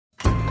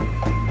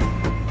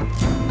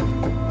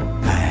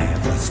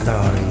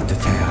story to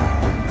tell.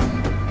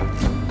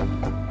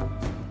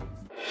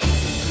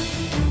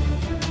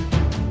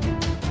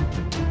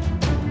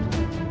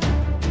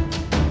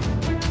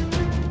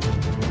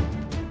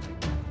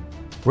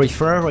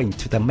 Referring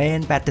to the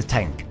main battle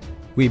tank,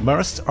 we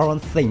must all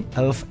think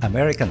of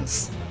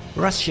Americans,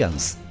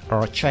 Russians,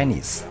 or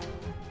Chinese.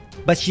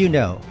 But you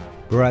know,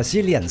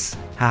 Brazilians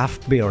have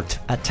built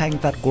a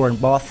tank that won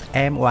both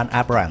M1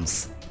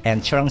 Abrams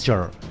and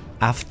Challenger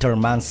after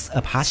months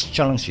of harsh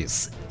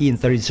challenges in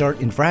the desert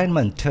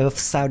environment of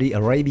Saudi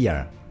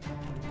Arabia.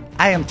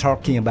 I am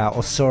talking about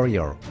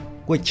Osorio,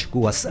 which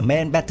was a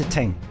main battle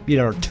tank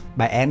built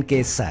by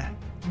Engesa,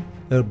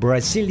 a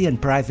Brazilian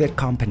private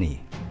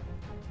company.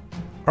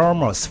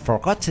 Almost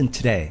forgotten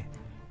today,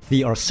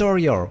 the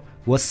Osorio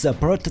was a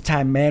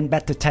prototype main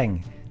battle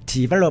tank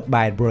developed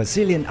by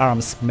Brazilian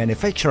arms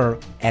manufacturer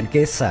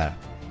Engesa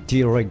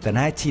during the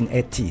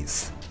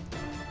 1980s.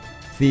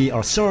 The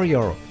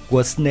Osorio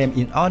was named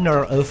in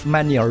honor of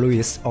Manuel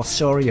Luiz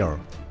Osorio,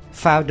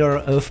 founder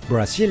of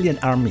Brazilian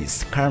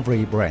Army's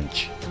cavalry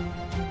branch.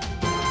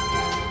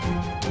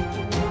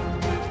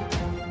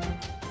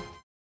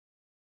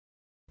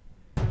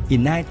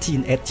 In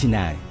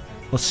 1989,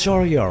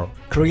 Osorio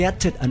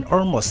created an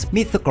almost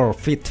mythical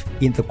feat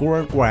in the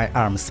worldwide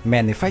arms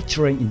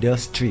manufacturing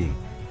industry,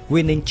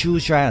 winning two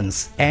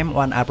giants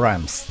M1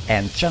 Abrams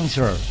and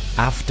Challenger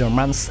after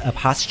months of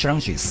harsh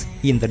challenges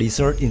in the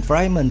desert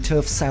environment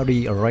of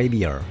Saudi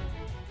Arabia.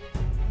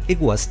 It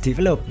was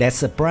developed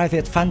as a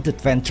private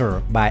funded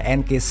venture by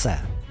Engesa,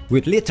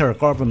 with little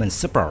government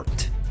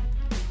support.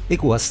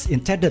 It was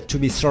intended to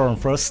be sold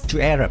first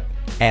to Arab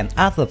and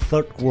other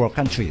third world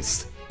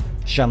countries,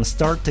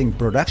 jump-starting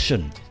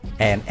production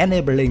and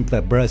enabling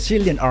the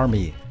Brazilian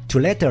army to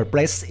later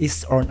place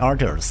its own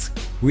orders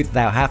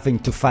without having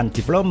to fund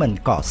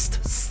development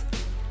costs.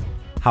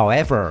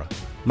 However,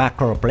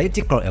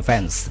 macro-political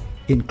events,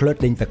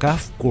 including the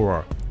Gulf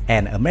War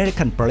and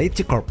American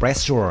political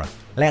pressure,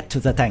 led to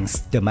the tank's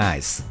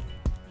demise,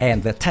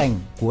 and the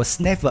tank was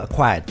never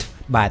acquired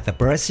by the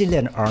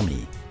Brazilian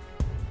army.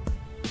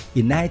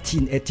 In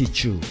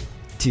 1982,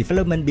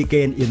 development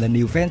began in a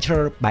new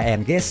venture by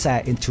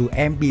Engesa into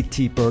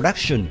MBT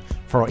production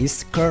for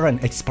its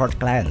current export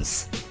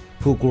clients,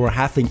 who were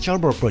having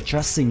trouble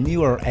purchasing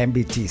newer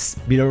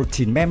MBTs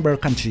built in member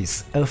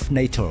countries of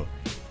NATO,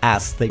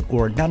 as they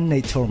were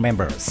non-NATO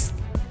members.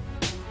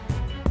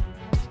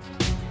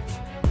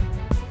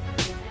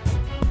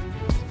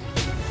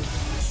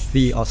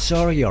 The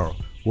Osorio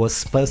was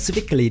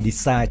specifically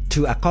designed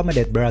to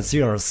accommodate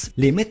Brazil's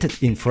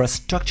limited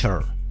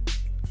infrastructure.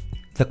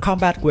 The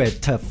combat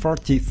weight of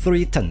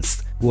 43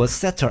 tons was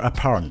settled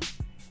upon,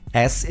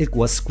 as it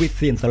was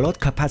within the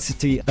load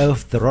capacity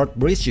of the road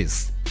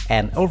bridges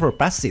and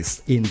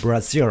overpasses in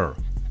Brazil.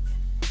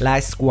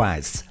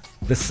 Likewise,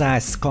 the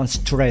size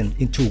constraint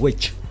into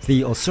which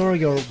the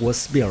Osorio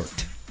was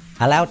built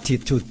allowed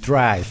it to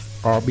drive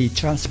or be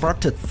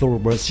transported through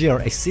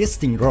Brazil's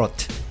existing road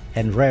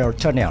and rail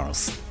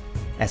tunnels,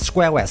 as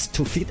well as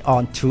to fit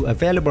onto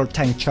available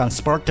tank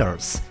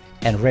transporters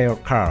and rail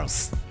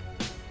cars.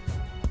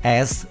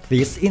 As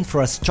this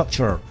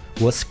infrastructure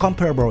was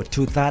comparable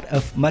to that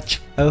of much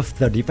of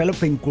the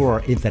developing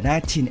world in the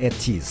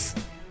 1980s,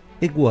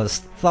 it was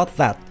thought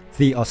that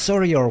the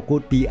Osorio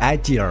would be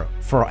ideal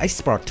for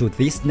export to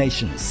these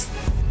nations.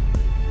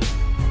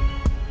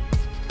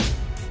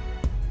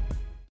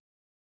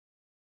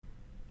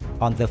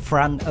 On the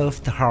front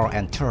of the hull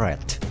and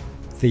turret,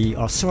 the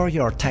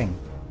Osorio tank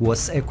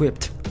was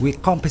equipped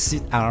with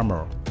composite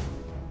armor.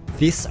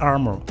 This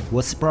armor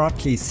was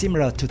broadly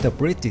similar to the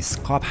British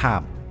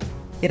Cobham.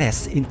 It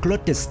has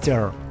included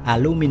steel,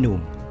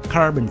 aluminum,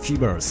 carbon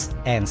fibers,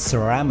 and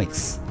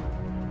ceramics.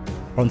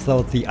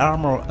 Although the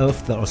armor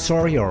of the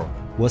Osorio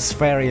was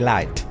very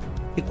light,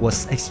 it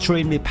was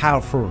extremely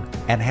powerful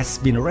and has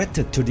been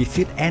rated to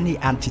defeat any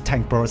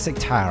anti-tank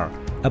projectile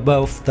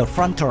above the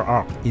frontal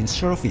arc in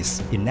service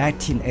in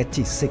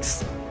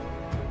 1986.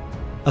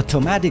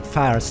 Automatic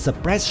fire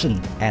suppression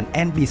and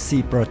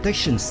NBC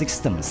protection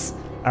systems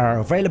are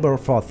available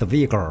for the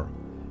vehicle.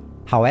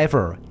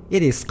 However,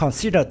 it is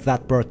considered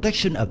that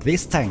protection of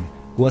this tank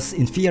was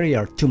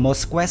inferior to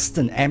most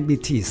Western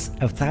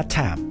MBTs of that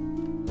time.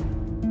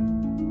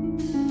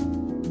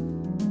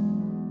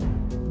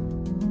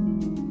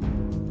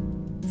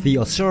 The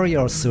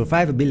Osorio's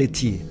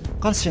survivability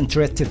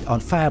concentrated on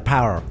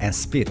firepower and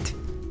speed.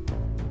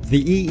 The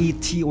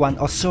EE-T1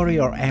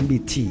 Osorio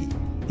MBT,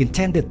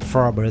 intended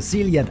for a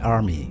Brazilian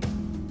army,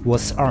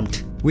 was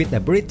armed with a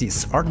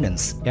British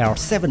Ordnance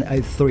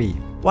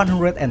L783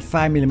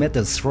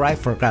 105mm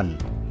rifle gun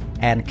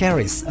and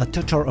carries a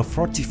total of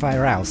 45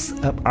 rounds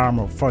of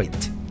armor for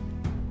it.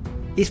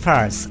 It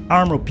fires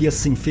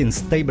armor-piercing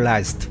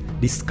fin-stabilized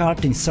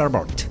discarding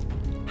servot,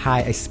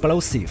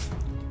 high-explosive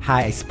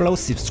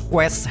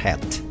squash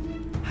head,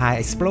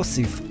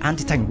 high-explosive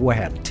anti-tank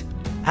warhead,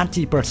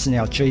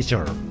 anti-personnel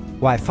chaser,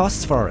 white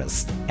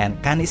phosphorus, and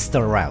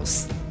canister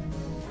rounds.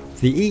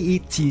 The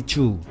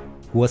EE-T2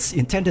 was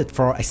intended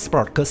for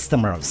export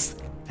customers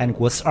and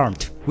was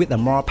armed with a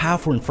more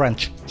powerful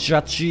French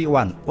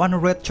G1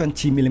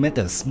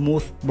 120mm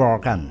smoothbore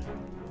gun,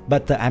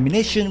 but the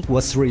ammunition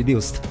was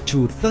reduced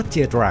to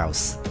 38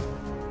 rounds.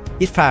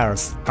 It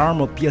fires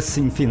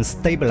armor-piercing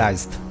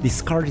fin-stabilized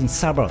discarding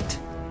sabot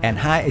and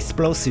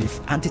high-explosive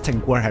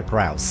anti-tank warhead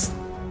rounds.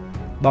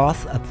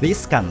 Both of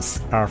these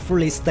guns are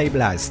fully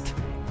stabilized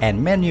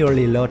and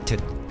manually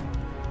loaded.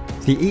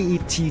 The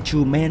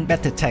EE-T2 main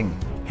battle tank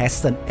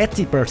has an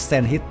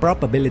 80% hit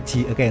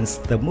probability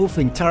against the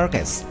moving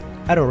targets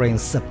at a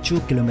range of 2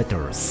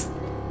 kilometers.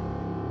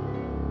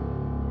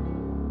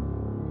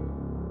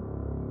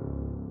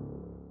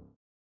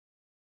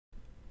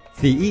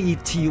 The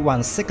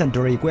EE-T1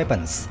 secondary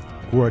weapons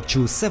were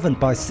two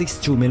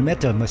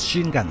 7.62mm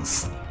machine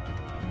guns.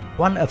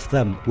 One of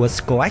them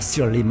was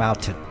coaxially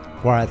mounted,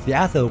 while the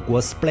other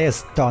was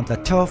placed on the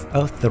top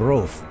of the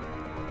roof.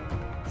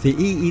 The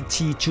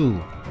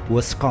EE-T2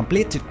 was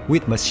completed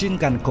with machine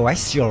gun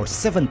coaxial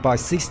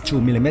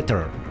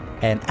 7.62mm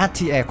and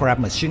anti-aircraft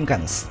machine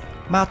guns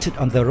mounted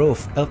on the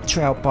roof of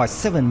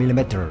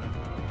 12.7mm.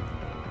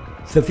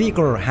 The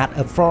vehicle had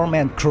a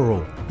 4-man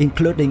crew,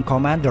 including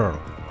commander,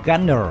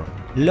 gunner,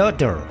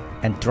 loader,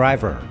 and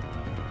driver.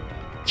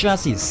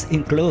 Chassis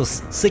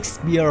includes 6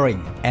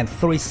 bearing and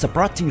 3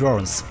 supporting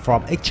rods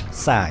from each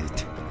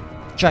side.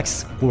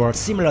 Tracks were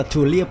similar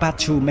to Leopard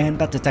 2 main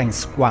battle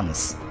tanks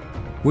ones,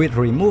 with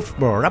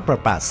removable rubber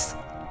pads.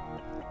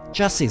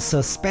 Chassis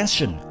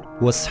suspension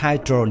was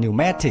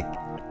hydro-pneumatic.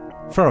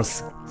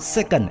 First,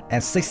 second,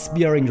 and 6th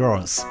bearing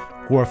rods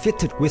were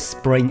fitted with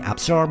spring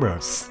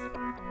absorbers.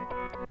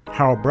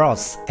 Hull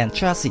blocks and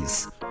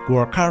chassis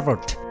were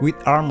covered with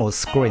armor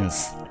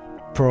screens,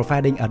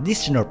 providing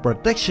additional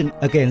protection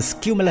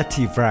against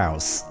cumulative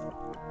rounds.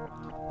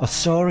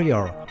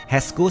 Osorio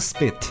has good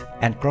speed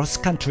and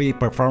cross-country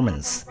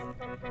performance.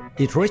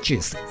 It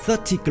reaches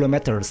 30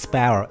 km per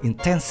hour in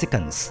 10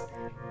 seconds.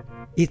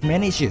 It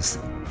manages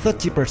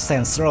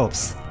 30%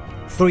 slopes,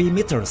 3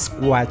 meters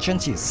wide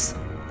changes,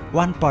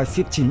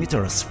 1.15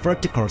 meters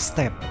vertical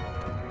step.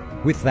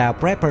 Without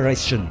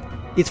preparation,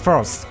 it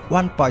falls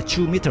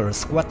 1.2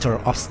 meters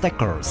water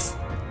obstacles.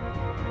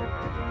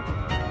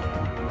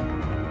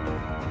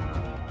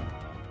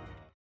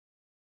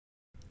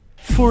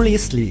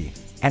 Foolishly,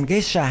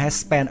 Angesha has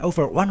spent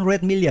over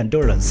 $100 million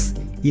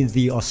in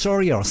the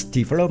Osorio's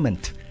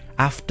development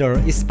after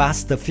it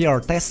passed the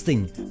field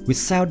testing with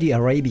Saudi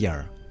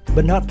Arabia,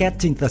 but not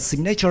getting the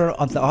signature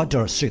on the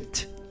order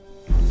sheet.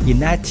 In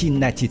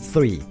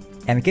 1993,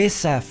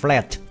 Angesha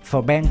fled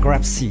for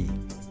bankruptcy,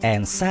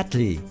 and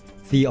sadly,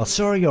 the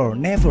Osorio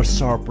never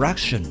saw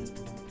production.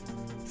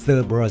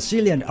 The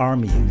Brazilian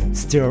army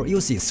still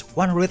uses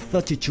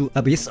 132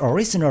 of its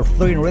original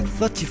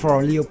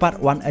 334 Leopard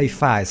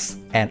 1A5s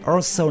and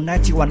also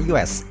 91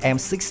 US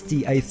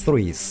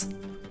M60A3s.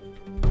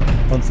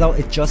 Although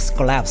it just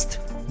collapsed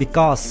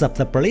because of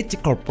the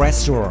political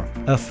pressure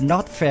of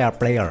not fair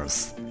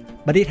players,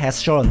 but it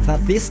has shown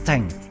that this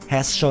tank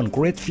has shown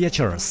great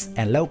features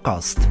and low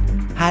cost,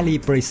 highly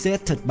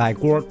appreciated by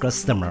world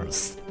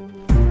customers.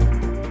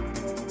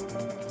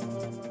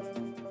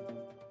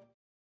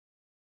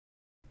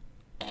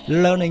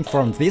 Learning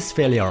from this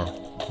failure,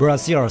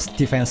 Brazil's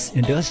defense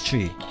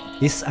industry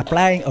is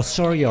applying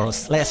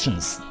Osorio's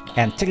lessons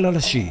and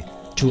technology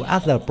to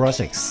other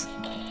projects.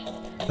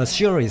 A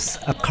series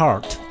of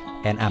curt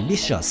and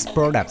ambitious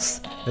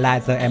products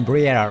like the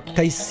Embraer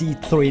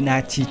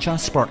KC-390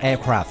 transport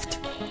aircraft,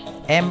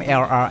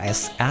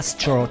 MLRS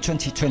Astro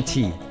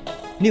 2020,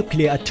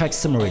 nuclear attack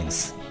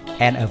submarines,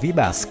 and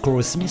Aviva's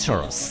cruise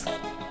missiles.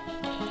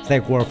 They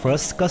were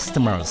first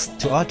customers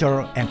to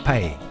order and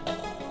pay.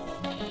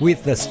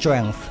 With the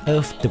strength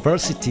of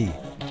diversity,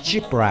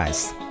 cheap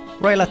price,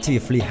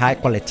 relatively high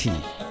quality,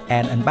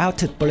 and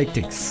unbounded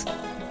politics,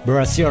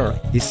 Brazil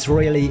is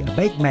really a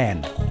big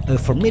man. A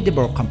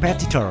formidable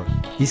competitor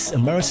is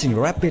emerging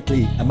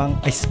rapidly among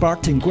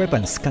exporting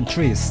weapons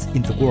countries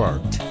in the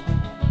world.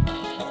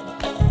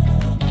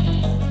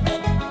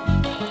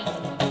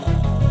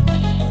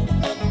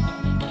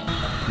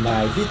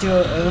 My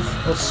video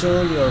of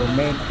Osorio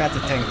main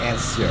battle tank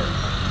ends here.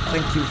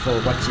 Thank you for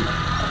watching.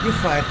 If you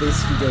find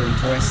this video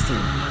interesting,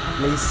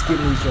 please give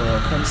me your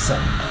thumbs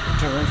up.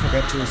 Don't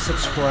forget to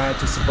subscribe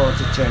to support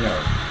the channel.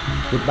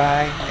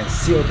 Goodbye and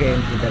see you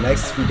again in the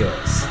next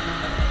videos.